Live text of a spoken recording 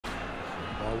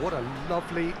What a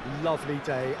lovely, lovely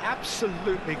day.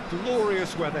 Absolutely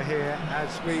glorious weather here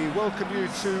as we welcome you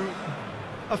to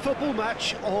a football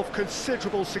match of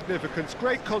considerable significance,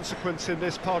 great consequence in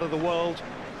this part of the world.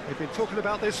 They've been talking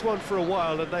about this one for a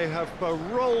while and they have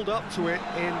rolled up to it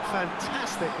in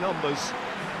fantastic numbers.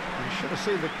 You should have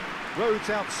seen the roads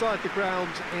outside the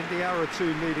ground in the hour or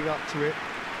two leading up to it.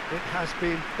 It has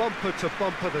been bumper to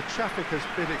bumper, the traffic has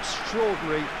been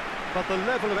extraordinary, but the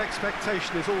level of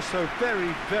expectation is also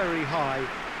very, very high.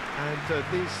 And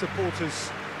these supporters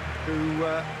who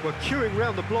were queuing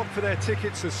round the block for their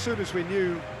tickets as soon as we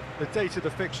knew the date of the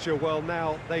fixture, well,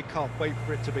 now they can't wait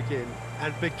for it to begin.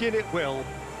 And begin it will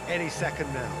any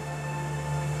second now.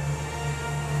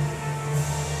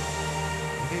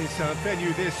 It is a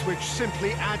venue this which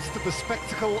simply adds to the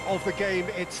spectacle of the game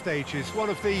it stages. One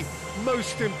of the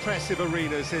most impressive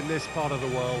arenas in this part of the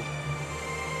world.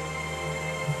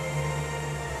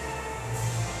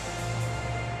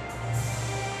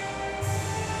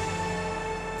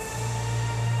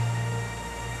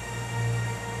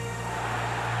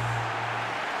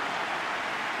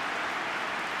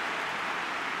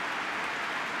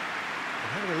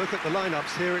 Having a look at the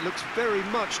lineups here, it looks very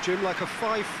much, Jim, like a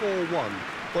 5-4-1.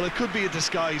 Well, it could be a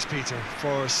disguise, Peter,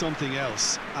 for something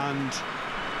else, and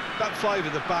that five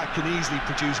at the back can easily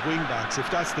produce wing-backs. If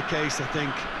that's the case, I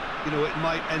think, you know, it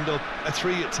might end up a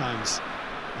three at times.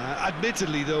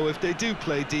 Admittedly, though, if they do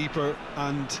play deeper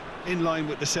and in line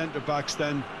with the centre-backs,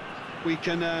 then we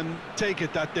can take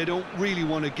it that they don't really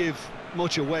want to give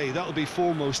much away. That'll be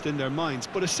foremost in their minds.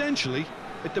 But essentially,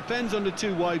 it depends on the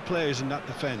two wide players in that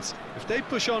defence. If they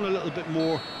push on a little bit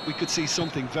more, we could see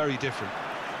something very different.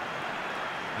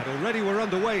 And already we're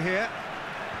underway here.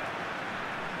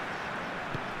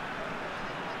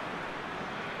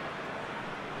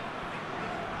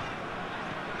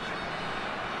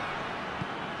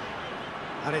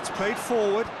 And it's played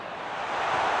forward.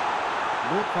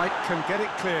 Norway can get it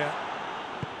clear.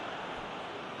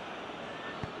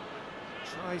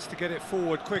 Tries to get it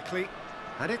forward quickly.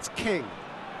 And it's King.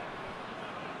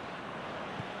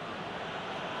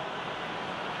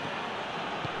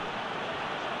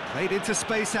 Played into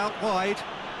space out wide.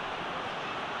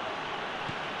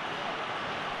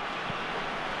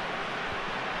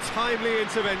 Timely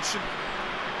intervention.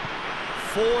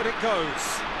 Forward it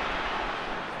goes.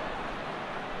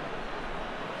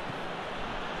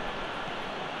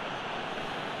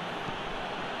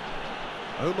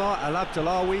 Omar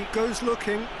Al-Abdalawi goes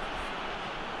looking.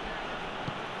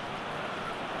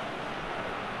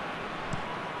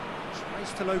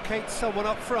 Tries to locate someone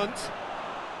up front.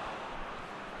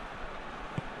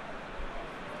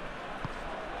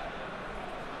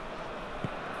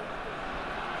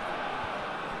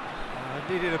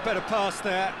 Needed a better pass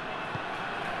there.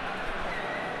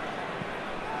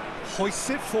 Hoists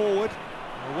it forward.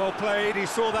 Well played, he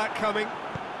saw that coming.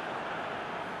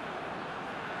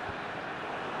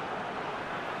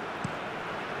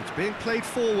 It's being played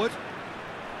forward.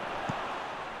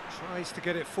 Tries to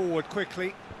get it forward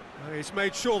quickly. He's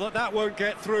made sure that that won't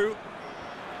get through.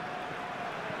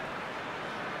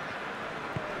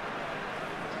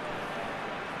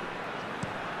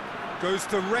 Goes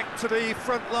direct to the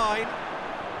front line.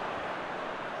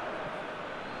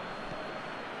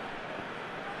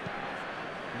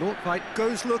 Norway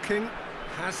goes looking.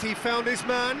 Has he found his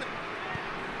man?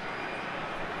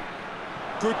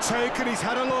 Good take, and he's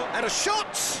had a look at a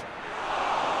shot!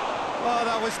 Oh,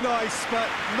 that was nice, but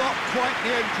not quite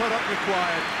the end product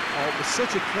required. Oh, it was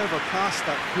such a clever pass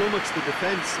that flummoxed the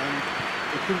defence, and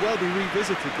it could well be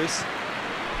revisited, this.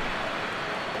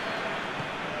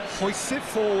 Hoists it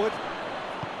forward.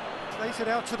 Plays it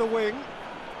out to the wing.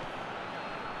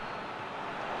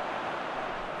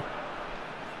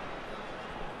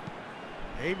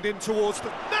 Aimed in towards the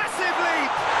massive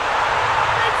leap!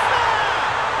 It's there!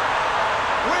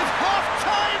 With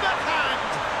half-time at hand!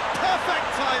 Perfect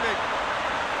timing!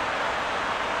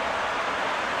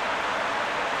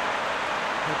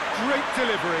 A great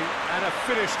delivery and a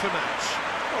finish to match.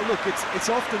 Oh, look, it's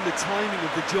often the timing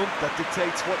of the jump that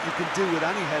dictates what you can do with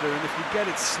any header, and if you get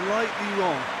it slightly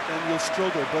wrong, then you'll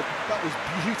struggle, but that was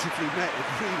beautifully met, it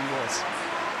really was.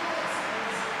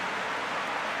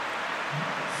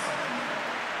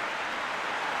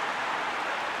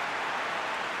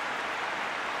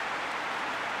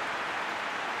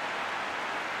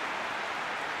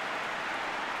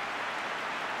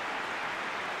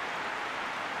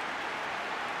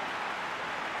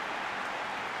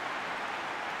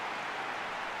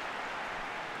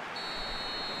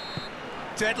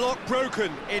 Deadlock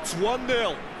broken, it's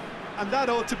 1-0. And that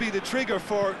ought to be the trigger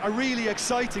for a really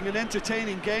exciting and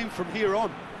entertaining game from here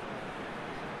on.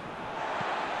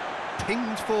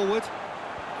 pinged forward.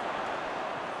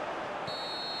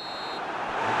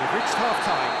 And we've reached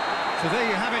half-time. So there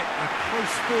you have it, a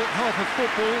close-fought half of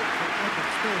football, but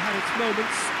still had its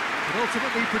moments, but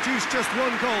ultimately produced just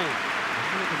one goal. A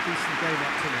more than decent game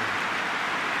up to now.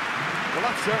 Well,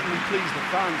 that certainly pleased the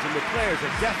fans, and the players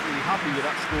are definitely happy with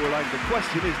that scoreline. The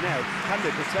question is now, can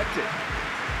they protect it?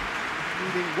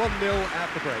 Leading 1-0 at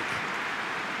the break.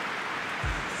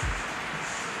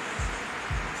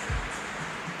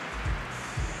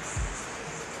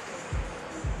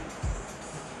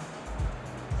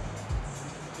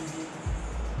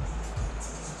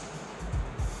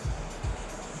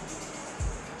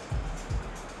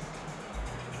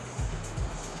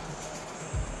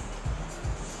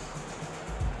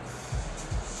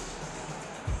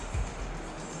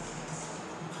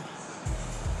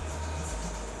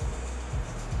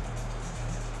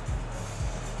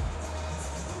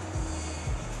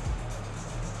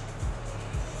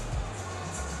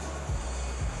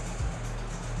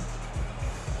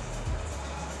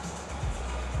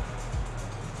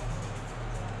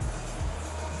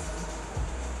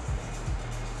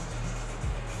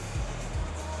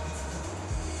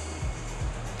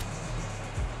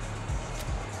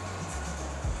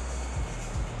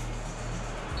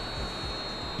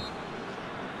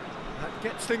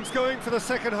 Gets things going for the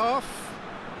second half.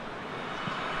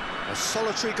 A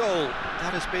solitary goal,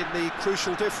 that has been the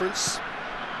crucial difference.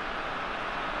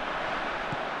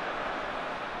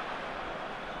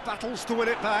 Battles to win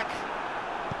it back.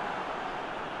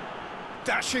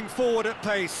 Dashing forward at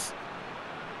pace.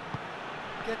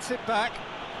 Gets it back.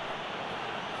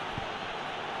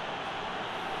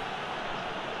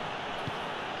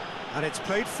 And it's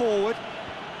played forward.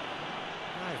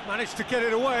 They've managed to get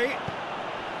it away.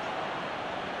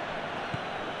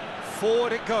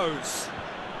 Forward it goes.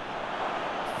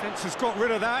 Defence has got rid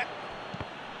of that.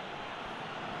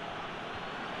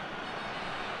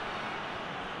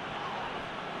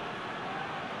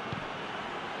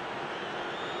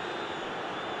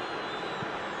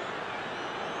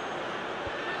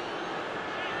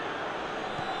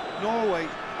 Norway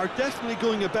are definitely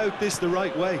going about this the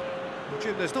right way.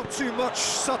 Jim, there's not too much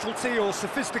subtlety or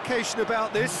sophistication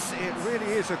about this. It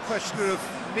really is a question of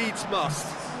needs must.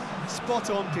 Spot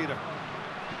on, Peter.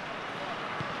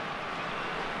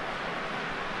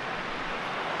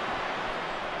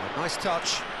 A nice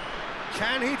touch.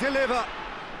 Can he deliver?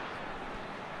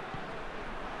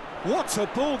 What a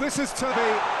ball this is to be.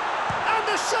 And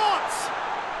the shot!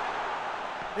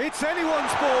 It's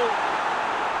anyone's ball.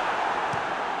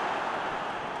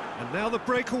 And now the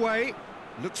breakaway.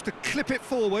 Looks to clip it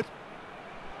forward.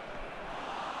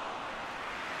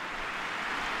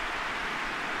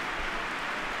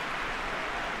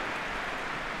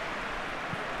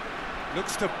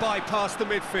 Looks to bypass the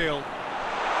midfield.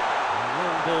 A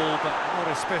long ball, but not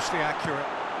especially accurate.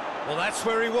 Well, that's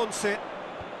where he wants it.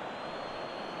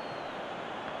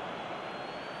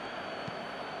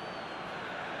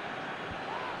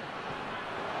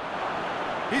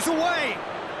 He's away!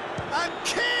 And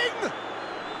King! And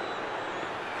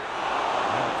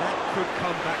that could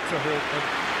come back to haunt them.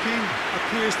 King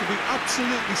appears to be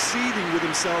absolutely seething with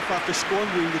himself after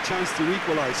squandering the chance to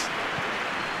equalise.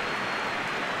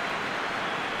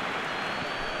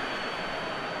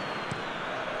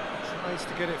 Tries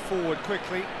to get it forward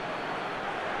quickly.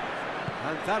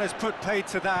 And that has put paid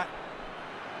to that.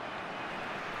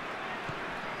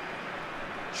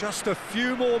 Just a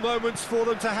few more moments for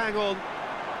them to hang on.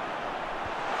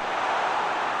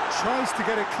 Tries to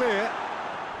get it clear.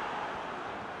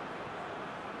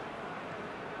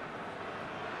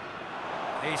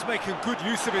 He's making good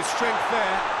use of his strength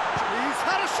there. He's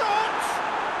had a shot!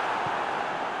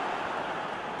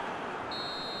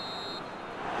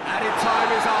 Added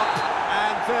time is up,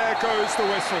 and there goes the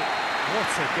whistle. What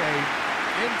a game.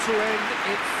 End to end,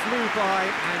 it flew by,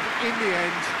 and in the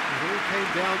end, it all came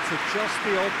down to just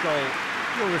the odd goal.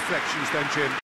 Your reflections then, Jim?